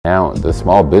town, the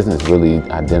small business really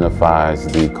identifies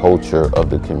the culture of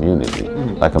the community.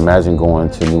 Like imagine going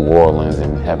to New Orleans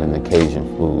and having the Cajun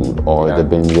food or the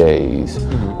beignets,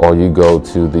 or you go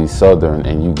to the Southern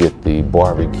and you get the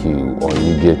barbecue, or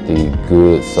you get the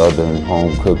good Southern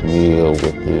home cooked meal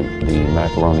with the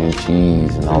macaroni and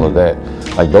cheese and all of that.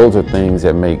 Like those are things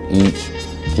that make each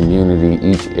community,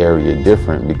 each area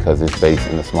different because it's based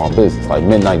in a small business. Like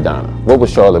Midnight Diner. What would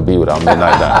Charlotte be without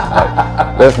Midnight Diner?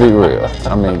 Like, let's be real.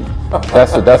 I mean,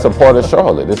 that's a part of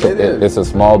Charlotte. It's a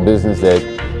small business that,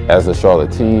 as a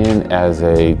Charlottean, as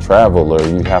a traveler,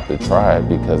 you have to try it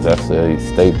because that's a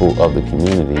staple of the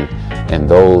community. And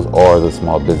those are the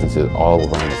small businesses all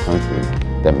around the country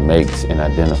that makes and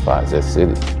identifies that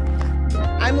city.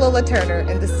 I'm Lola Turner,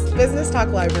 and this is Business Talk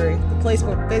Library, the place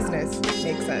where business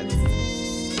makes sense.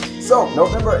 So,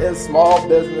 November is Small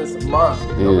Business Month.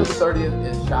 November 30th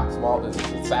is Shop Small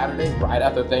Business. It's Saturday, right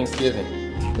after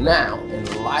Thanksgiving. Now, in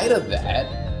light of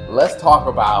that, let's talk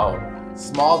about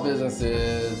small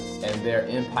businesses and their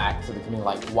impact to the community.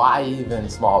 Like, why even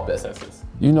small businesses?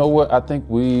 You know what? I think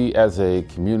we, as a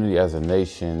community, as a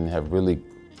nation, have really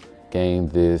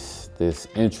gained this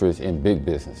interest in big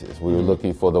businesses. We were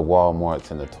looking for the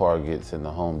Walmarts and the Targets and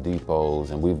the Home Depots,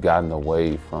 and we've gotten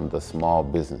away from the small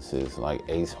businesses like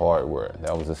Ace Hardware.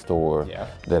 That was a store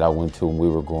that I went to when we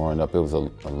were growing up. It was a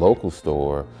local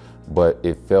store, but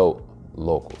it felt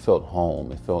local, it felt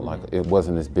home. It felt like it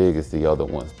wasn't as big as the other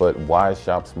ones. But why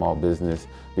shop small business?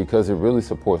 Because it really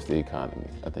supports the economy.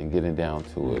 I think getting down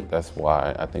to it, that's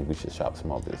why I think we should shop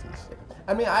small business.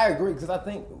 I mean, I agree, because I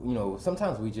think,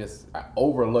 sometimes we just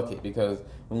overlook it, because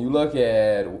when you look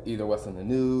at either what's in the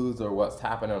news or what's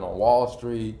happening on Wall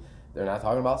Street, they're not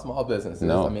talking about small businesses.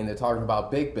 No. I mean, they're talking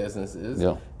about big businesses,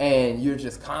 Yeah. and you're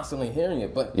just constantly hearing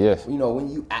it. But, Yes. when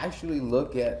you actually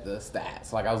look at the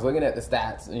stats, like I was looking at the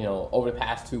stats, over the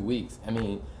past 2 weeks, I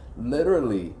mean,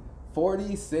 literally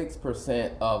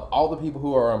 46% of all the people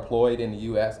who are employed in the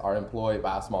U.S. are employed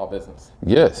by a small business.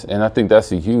 Yes, and I think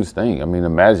that's a huge thing. I mean,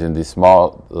 imagine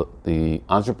the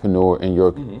entrepreneur in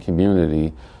your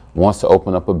community wants to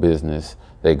open up a business.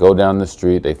 They go down the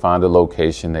street, they find a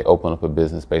location, they open up a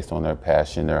business based on their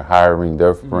passion. They're hiring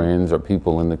their friends or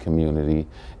people in the community,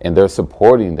 and they're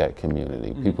supporting that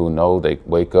community. People know they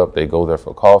wake up, they go there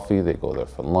for coffee, they go there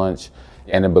for lunch,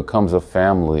 and it becomes a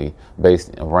family based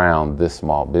around this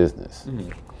small business.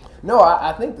 No,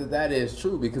 I think that is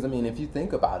true, because, I mean, if you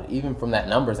think about it, even from that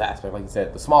numbers aspect, like you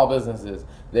said, the small businesses,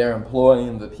 they're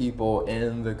employing the people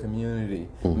in the community.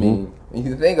 I mean, when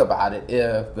you think about it,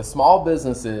 if the small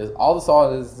businesses, all the small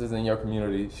businesses in your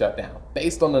community shut down,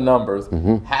 based on the numbers,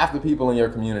 half the people in your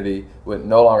community would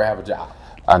no longer have a job.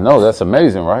 I know, that's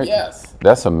amazing, right? Yes.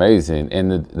 That's amazing.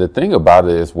 And the thing about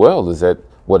it as well is that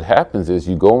what happens is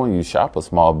you go and you shop a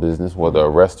small business, whether a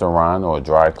restaurant or a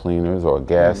dry cleaners or a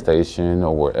gas station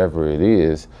or wherever it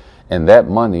is, and that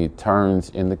money turns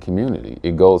in the community.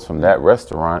 It goes from that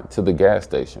restaurant to the gas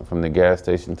station, from the gas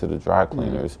station to the dry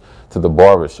cleaners, to the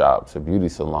barbershops or beauty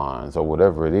salons or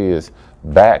whatever it is,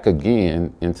 back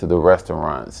again into the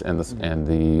restaurants and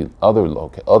the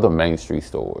other Main Street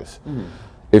stores.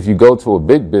 If you go to a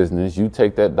big business, you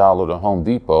take that dollar to Home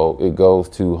Depot, it goes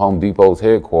to Home Depot's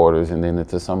headquarters and then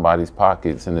into somebody's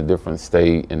pockets in a different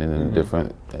state and in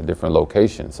a different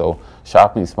location. So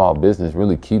shopping small business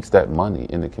really keeps that money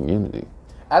in the community.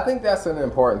 I think that's an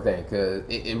important thing, because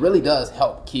it really does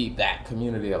help keep that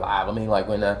community alive. I mean, like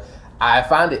when I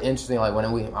find it interesting, like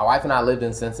when my wife and I lived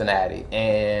in Cincinnati,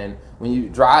 and when you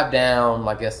drive down,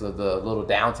 I guess, the little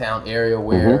downtown area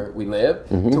where we live,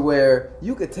 to where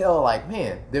you could tell, like,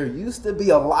 man, there used to be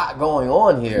a lot going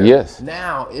on here. Yes.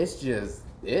 Now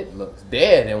it looks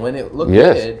dead, and when it looked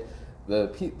dead,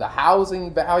 the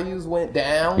housing values went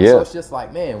down. Yes. So it's just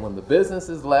like, man, when the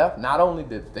businesses left, not only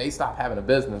did they stop having a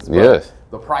business, but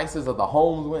the prices of the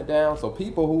homes went down. So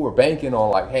people who were banking on,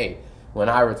 like, hey, when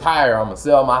I retire, I'm gonna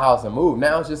sell my house and move.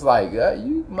 Now it's just like,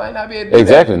 you might not be able to do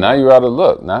Exactly. that. Now you're out of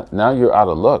luck. Now you're out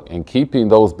of luck. And keeping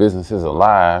those businesses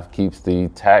alive keeps the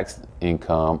tax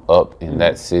income up in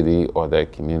that city or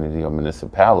that community or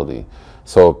municipality.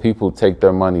 So if people take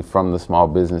their money from the small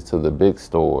business to the big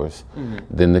stores,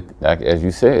 then, as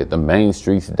you said, the main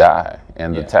streets die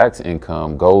and the tax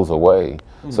income goes away.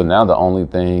 So now the only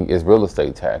thing is real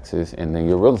estate taxes, and then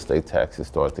your real estate taxes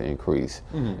start to increase.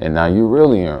 And now you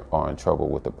really are in trouble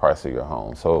with the price of your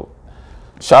home. So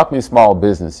shopping small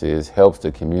businesses helps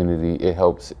the community. It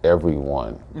helps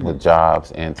everyone with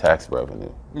jobs and tax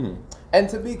revenue. And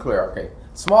to be clear, okay,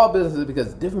 small businesses,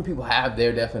 because different people have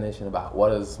their definition about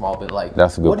what is a small business. Like,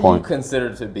 that's a good point. What do you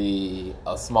consider to be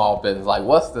a small business? Like,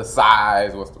 what's the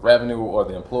size, what's the revenue, or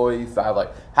the employee size?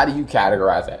 Like, how do you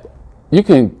categorize that? You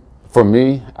can For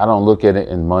me, I don't look at it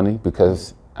in money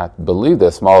because I believe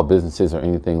that small businesses are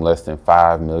anything less than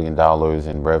 $5 million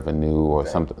in revenue or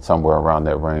somewhere around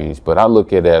that range. But I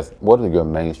look at it as, what are your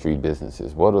Main Street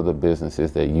businesses? What are the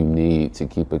businesses that you need to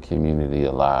keep a community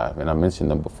alive? And I mentioned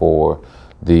them before.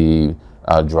 The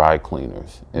dry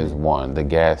cleaners is one. The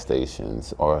gas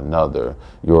stations are another.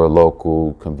 Your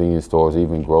local convenience stores,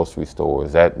 even grocery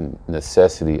stores. That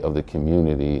necessity of the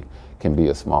community can be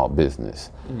a small business.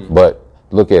 But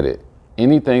look at it.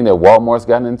 Anything that Walmart's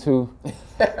gotten into,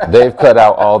 they've cut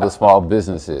out all the small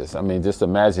businesses. I mean, just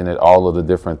imagine it, all of the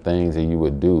different things that you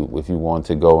would do if you want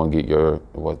to go and get your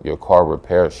car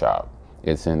repair shop.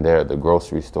 It's in there. The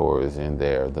grocery store is in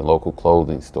there. The local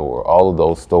clothing store. All of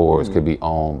those stores could be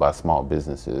owned by small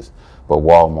businesses, but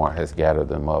Walmart has gathered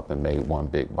them up and made one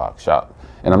big box shop.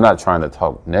 And I'm not trying to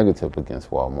talk negative against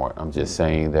Walmart. I'm just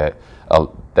saying that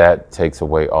that takes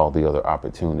away all the other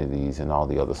opportunities and all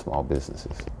the other small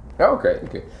businesses.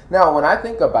 Okay. Now, when I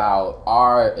think about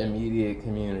our immediate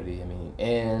community, I mean,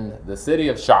 in the city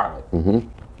of Charlotte,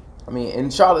 I mean,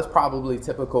 and Charlotte's probably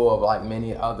typical of like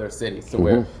many other cities, so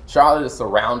where Charlotte is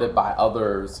surrounded by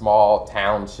other small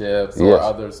townships or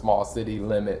other small city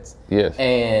limits. Yes.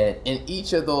 And in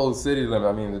each of those city limits,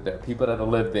 I mean, there are people that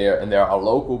live there, and there are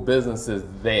local businesses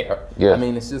there. Yes. I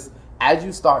mean, it's just as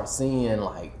you start seeing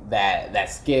like that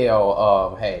scale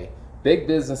of, hey, big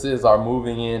businesses are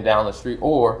moving in down the street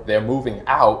or they're moving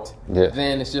out,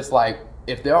 then it's just like,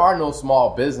 if there are no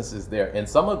small businesses there in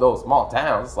some of those small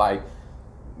towns, it's like,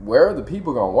 where are the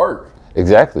people going to work?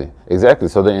 Exactly.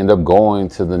 So they end up going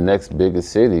to the next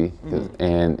biggest city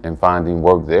and finding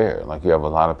work there. Like, you have a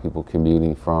lot of people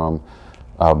commuting from,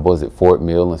 Fort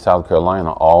Mill in South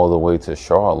Carolina all the way to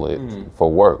Charlotte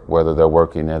for work, whether they're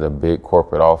working at a big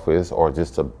corporate office or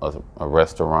just a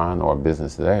restaurant or a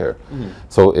business there.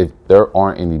 So if there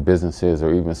aren't any businesses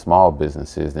or even small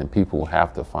businesses, then people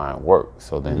have to find work.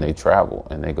 So then they travel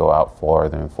and they go out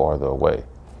farther and farther away.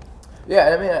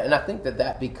 Yeah, I mean, and I think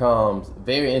that becomes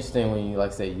very interesting when you,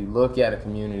 like, say, you look at a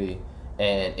community,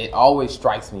 and it always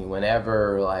strikes me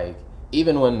whenever, like,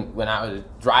 even when I was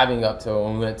driving up to,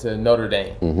 when we went to Notre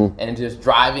Dame, and just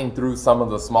driving through some of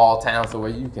the small towns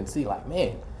where you can see, like,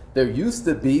 man, there used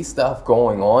to be stuff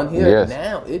going on here. Yes.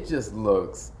 Now it just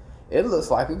looks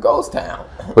like a ghost town.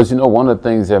 But you know, one of the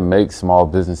things that makes small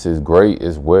businesses great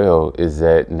as well is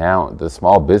that now the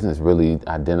small business really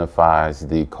identifies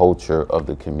the culture of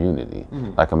the community.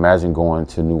 Like, imagine going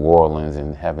to New Orleans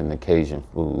and having the Cajun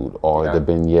food or the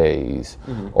beignets,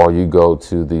 or you go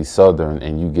to the Southern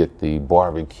and you get the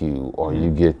barbecue, or you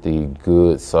get the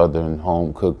good Southern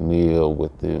home cooked meal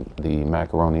with the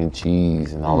macaroni and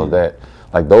cheese and all of that.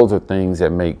 Like, those are things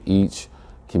that make each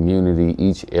community,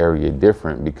 each area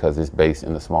different because it's based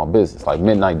in a small business. Like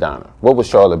Midnight Diner. What would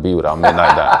Charlotte be without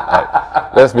Midnight Diner?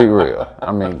 Like, let's be real.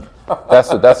 I mean,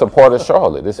 that's a part of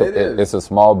Charlotte. It's a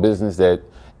small business that,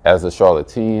 as a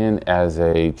Charlottean, as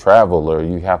a traveler,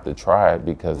 you have to try it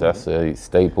because that's a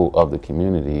staple of the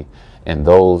community. And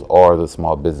those are the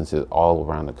small businesses all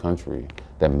around the country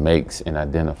that makes and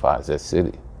identifies that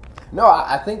city. No,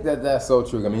 I think that's so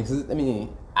true. I mean, 'cause,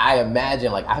 I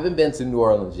imagine, like, I haven't been to New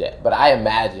Orleans yet, but I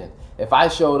imagine if I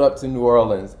showed up to New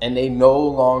Orleans and they no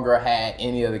longer had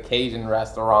any of the Cajun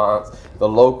restaurants, the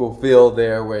local feel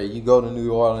there where you go to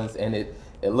New Orleans and it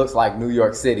looks like New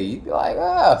York City, you'd be like,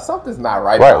 something's not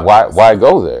right. Right, why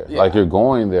go there? Yeah. Like, you're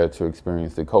going there to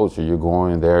experience the culture. You're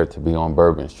going there to be on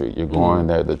Bourbon Street. You're going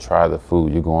there to try the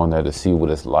food. You're going there to see what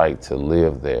it's like to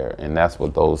live there. And that's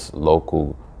what those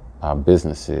local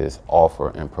businesses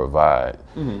offer and provide.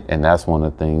 And that's one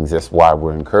of the things, that's why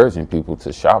we're encouraging people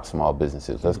to shop small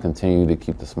businesses. Let's continue to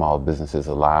keep the small businesses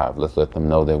alive. Let's let them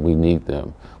know that we need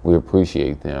them, we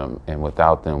appreciate them, and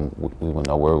without them, we would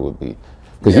know where it would be.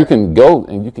 Because you can go,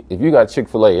 and if you got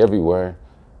Chick-fil-A everywhere,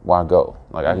 why go?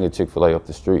 Like, I can get Chick-fil-A up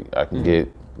the street. I can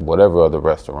get whatever other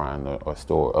restaurant or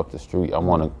store up the street.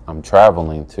 I'm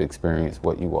traveling to experience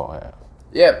what you all have.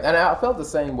 Yeah, and I felt the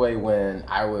same way when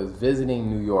I was visiting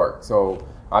New York. So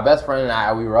my best friend and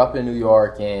I, we were up in New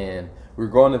York, and we were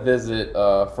going to visit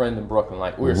a friend in Brooklyn.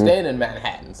 Like, we were staying in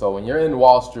Manhattan. So when you're in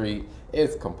Wall Street,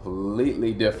 it's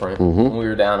completely different. When we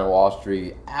were down in Wall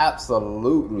Street,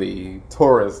 absolutely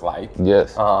tourist-like.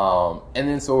 Yes. And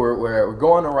then so we're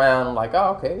going around like,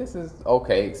 oh, okay, this is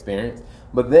okay experience.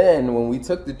 But then when we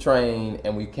took the train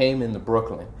and we came into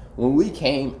Brooklyn, when we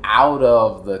came out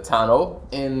of the tunnel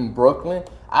in Brooklyn,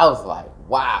 I was like,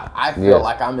 wow, I feel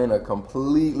like I'm in a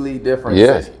completely different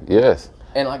city. Yes.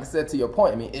 And like I said, to your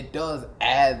point, I mean, it does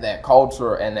add that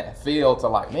culture and that feel to,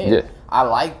 like, man, I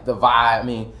like the vibe. I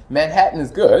mean, Manhattan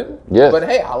is good, Yes. but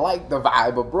hey, I like the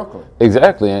vibe of Brooklyn.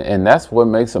 Exactly, and that's what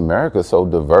makes America so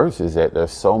diverse, is that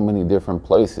there's so many different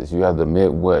places. You have the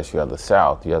Midwest, you have the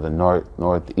South, you have the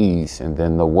Northeast, and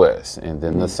then the West, and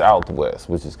then the Southwest,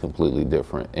 which is completely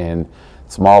different. And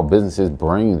small businesses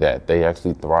bring that. They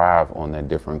actually thrive on that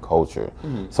different culture.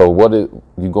 So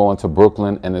you go into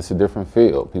Brooklyn and it's a different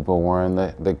feel. People are wearing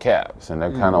the caps and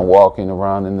they're kind of walking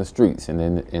around in the streets. And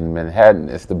then in Manhattan,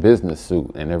 it's the business suit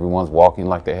and everyone's walking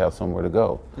like they have somewhere to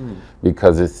go,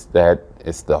 because it's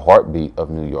the heartbeat of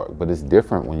New York. But it's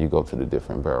different when you go to the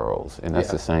different boroughs. And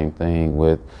that's the same thing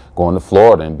with going to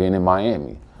Florida and being in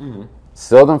Miami.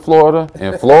 Southern Florida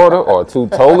and Florida are two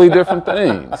totally different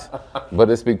things, but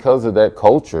it's because of that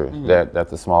culture that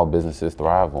the small businesses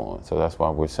thrive on. So that's why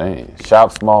we're saying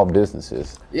shop small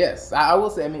businesses. Yes, I will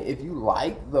say, I mean, if you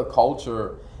like the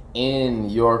culture in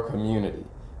your community,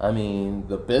 I mean,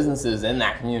 the businesses in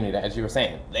that community, as you were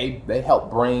saying, they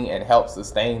help bring and help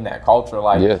sustain that culture.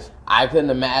 Like, Yes. I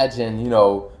couldn't imagine,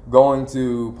 going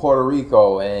to Puerto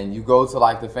Rico and you go to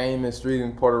like the famous street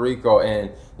in Puerto Rico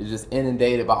and you're just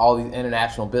inundated by all these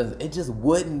international business. It just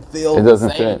wouldn't feel It doesn't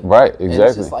the same. fit. Right, And it's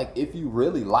exactly. just like, if you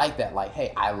really like that, like,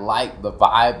 hey, I like the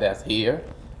vibe that's here,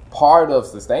 part of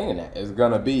sustaining that is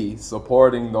going to be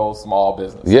supporting those small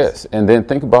businesses. Yes, and then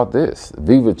think about this.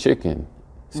 Viva Chicken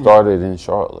started in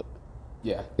Charlotte.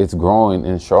 Yeah. It's growing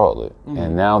in Charlotte,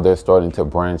 and now they're starting to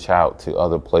branch out to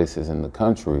other places in the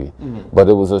country. But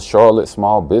it was a Charlotte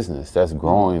small business that's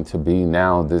growing to be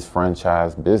now this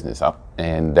franchise business,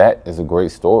 and that is a great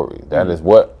story. That is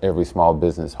what every small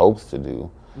business hopes to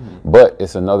do. But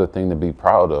it's another thing to be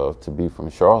proud of, to be from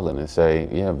Charlotte and say,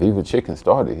 yeah, Viva Chicken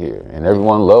started here, and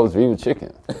everyone loves Viva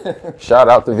Chicken. Shout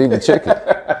out to Viva Chicken.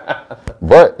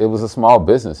 But it was a small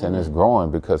business, and it's growing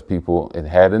because it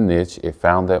had a niche, it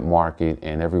found that market,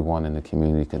 and everyone in the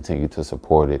community continued to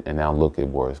support it, and now look at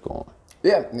where it's going.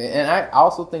 Yeah, and I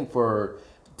also think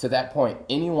to that point,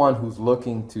 anyone who's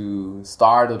looking to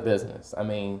start a business, I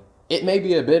mean, it may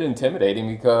be a bit intimidating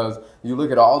because you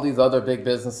look at all these other big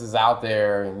businesses out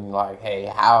there and you're like, hey,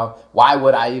 why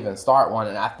would I even start one?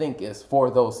 And I think it's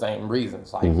for those same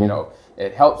reasons. Like,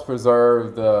 it helps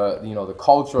preserve the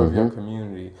culture of your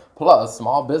community. Plus,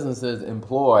 small businesses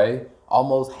employ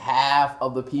almost half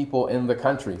of the people in the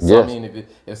country. So, Yes. I mean,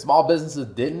 if small businesses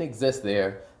didn't exist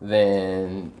there,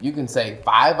 then you can say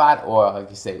 4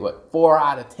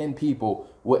 out of 10 people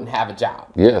wouldn't have a job.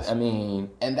 Yes. I mean,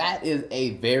 and that is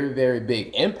a very, very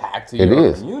big impact to It your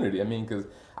is. community. I mean, because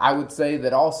I would say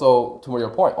that also, to your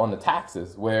point, on the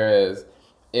taxes, whereas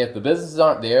if the businesses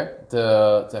aren't there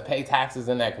to pay taxes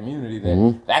in that community,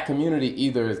 then that community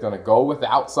either is going to go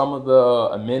without some of the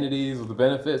amenities or the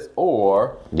benefits,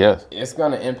 or Yes. it's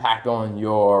going to impact on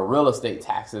your real estate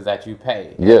taxes that you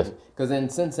pay. Yes. Because in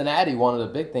Cincinnati, one of the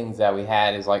big things that we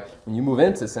had is like when you move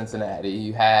into Cincinnati,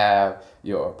 you have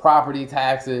your property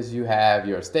taxes, you have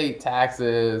your state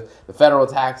taxes, the federal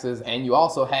taxes, and you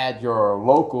also had your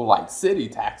local like city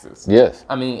taxes. Yes.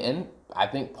 I mean, and I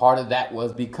think part of that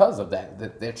was because of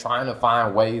that they're trying to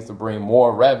find ways to bring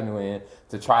more revenue in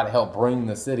to try to help bring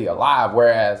the city alive.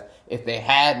 Whereas if they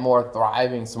had more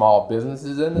thriving small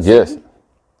businesses in the Yes. city,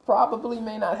 probably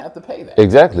may not have to pay that.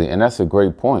 Exactly, and that's a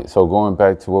great point. So going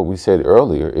back to what we said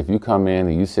earlier, if you come in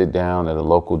and you sit down at a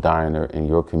local diner in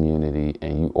your community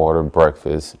and you order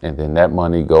breakfast, and then that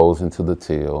money goes into the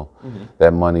till,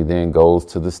 that money then goes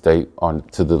to the state,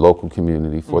 to the local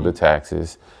community for the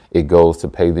taxes. It goes to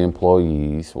pay the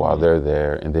employees while they're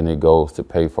there, and then it goes to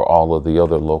pay for all of the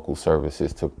other local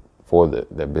services for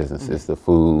the businesses, the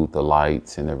food, the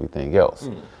lights, and everything else.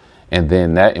 And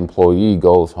then that employee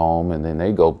goes home and then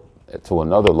they go to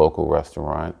another local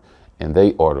restaurant and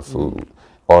they order food.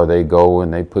 Or they go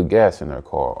and they put gas in their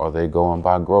car, or they go and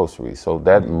buy groceries. So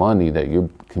that money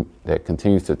that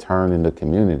continues to turn in the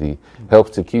community helps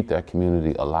to keep that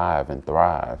community alive and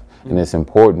thrive. And it's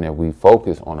important that we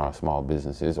focus on our small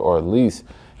businesses, or at least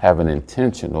have an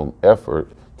intentional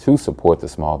effort to support the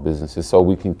small businesses so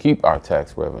we can keep our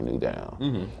tax revenue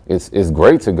down. It's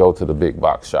great to go to the big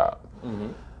box shop.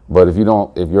 But if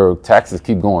your taxes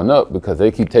keep going up because they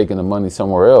keep taking the money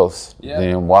somewhere else,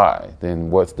 then why?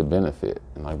 Then what's the benefit?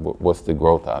 And like, what's the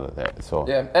growth out of that? So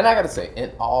yeah, and I gotta say,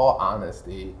 in all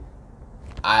honesty,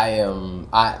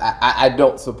 I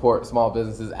don't support small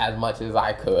businesses as much as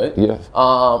I could. Yes.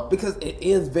 Because it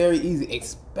is very easy,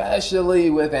 especially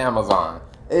with Amazon.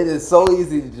 It is so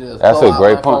easy to just That's pull a out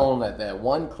great my point. phone at that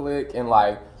one click and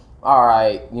like all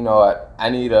right, you know what, I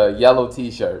need a yellow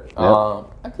t-shirt.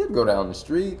 I could go down the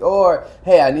street, or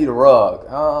hey, I need a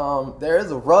rug. There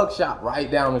is a rug shop right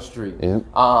down the street. Yep.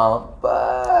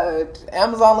 But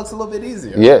Amazon looks a little bit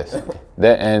easier. Yes,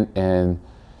 that and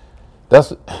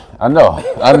that's I know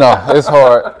it's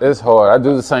hard. I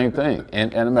do the same thing,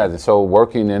 and imagine so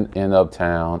working in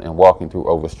Uptown and walking through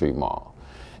Overstreet Mall,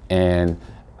 and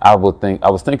I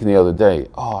was thinking the other day,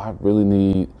 oh, I really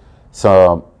need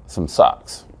some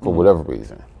socks for whatever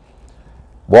reason.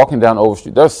 Walking down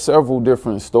Overstreet, there's several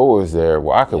different stores there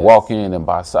where I could walk in and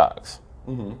buy socks.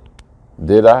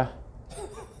 Did I?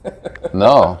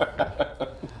 No.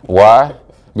 Why?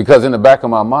 Because in the back of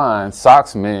my mind,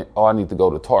 socks meant, oh, I need to go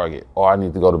to Target, or I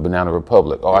need to go to Banana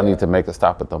Republic, or I need to make a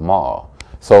stop at the mall.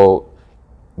 So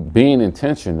being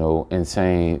intentional and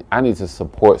saying, I need to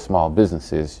support small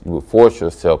businesses, you would force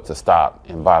yourself to stop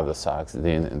and buy the socks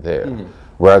then and there,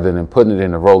 rather than putting it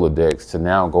in the Rolodex to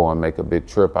now go and make a big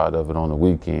trip out of it on the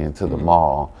weekend to the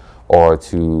mall or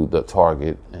to the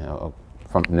Target, you know,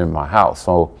 from near my house.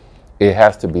 So it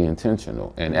has to be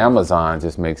intentional, and Amazon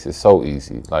just makes it so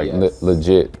easy. Like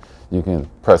legit, you can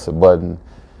press a button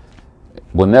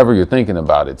whenever you're thinking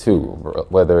about it too.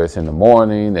 Whether it's in the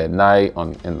morning, at night,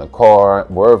 in the car,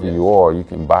 wherever you are, you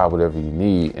can buy whatever you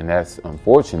need, and that's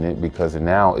unfortunate because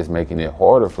now it's making it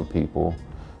harder for people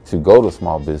to go to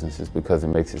small businesses because it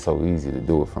makes it so easy to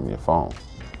do it from your phone.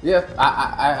 Yeah,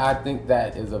 I think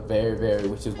that is a very, very,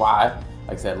 which is why,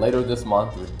 like I said, later this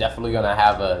month, we're definitely going to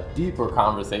have a deeper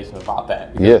conversation about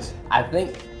that. Yes. I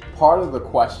think part of the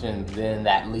question then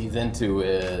that leads into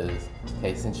is,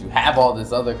 okay, since you have all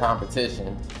this other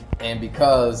competition, and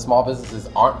because small businesses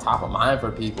aren't top of mind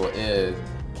for people, is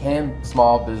can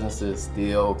small businesses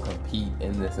still compete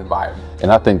in this environment?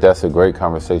 And I think that's a great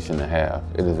conversation to have.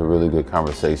 It is a really good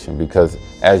conversation because,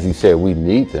 as you said, we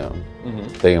need them.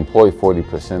 They employ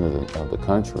 40% of the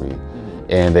country,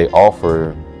 and they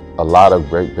offer a lot of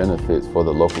great benefits for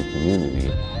the local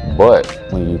community. But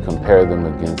when you compare them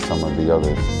against some of the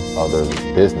other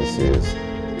businesses,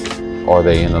 are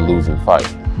they in a losing fight?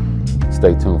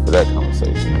 Stay tuned for that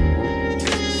conversation.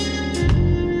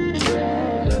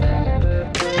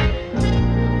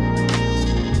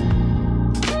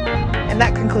 And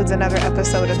that concludes another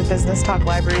episode of the Business Talk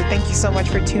Library. Thank you so much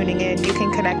for tuning in. You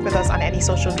can connect with us on any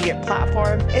social media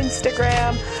platform,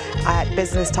 Instagram at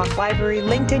Business Talk Library,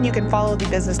 LinkedIn. You can follow the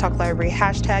Business Talk Library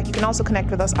hashtag. You can also connect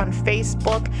with us on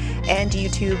Facebook and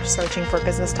YouTube, searching for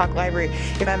Business Talk Library.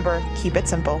 Remember, keep it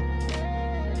simple.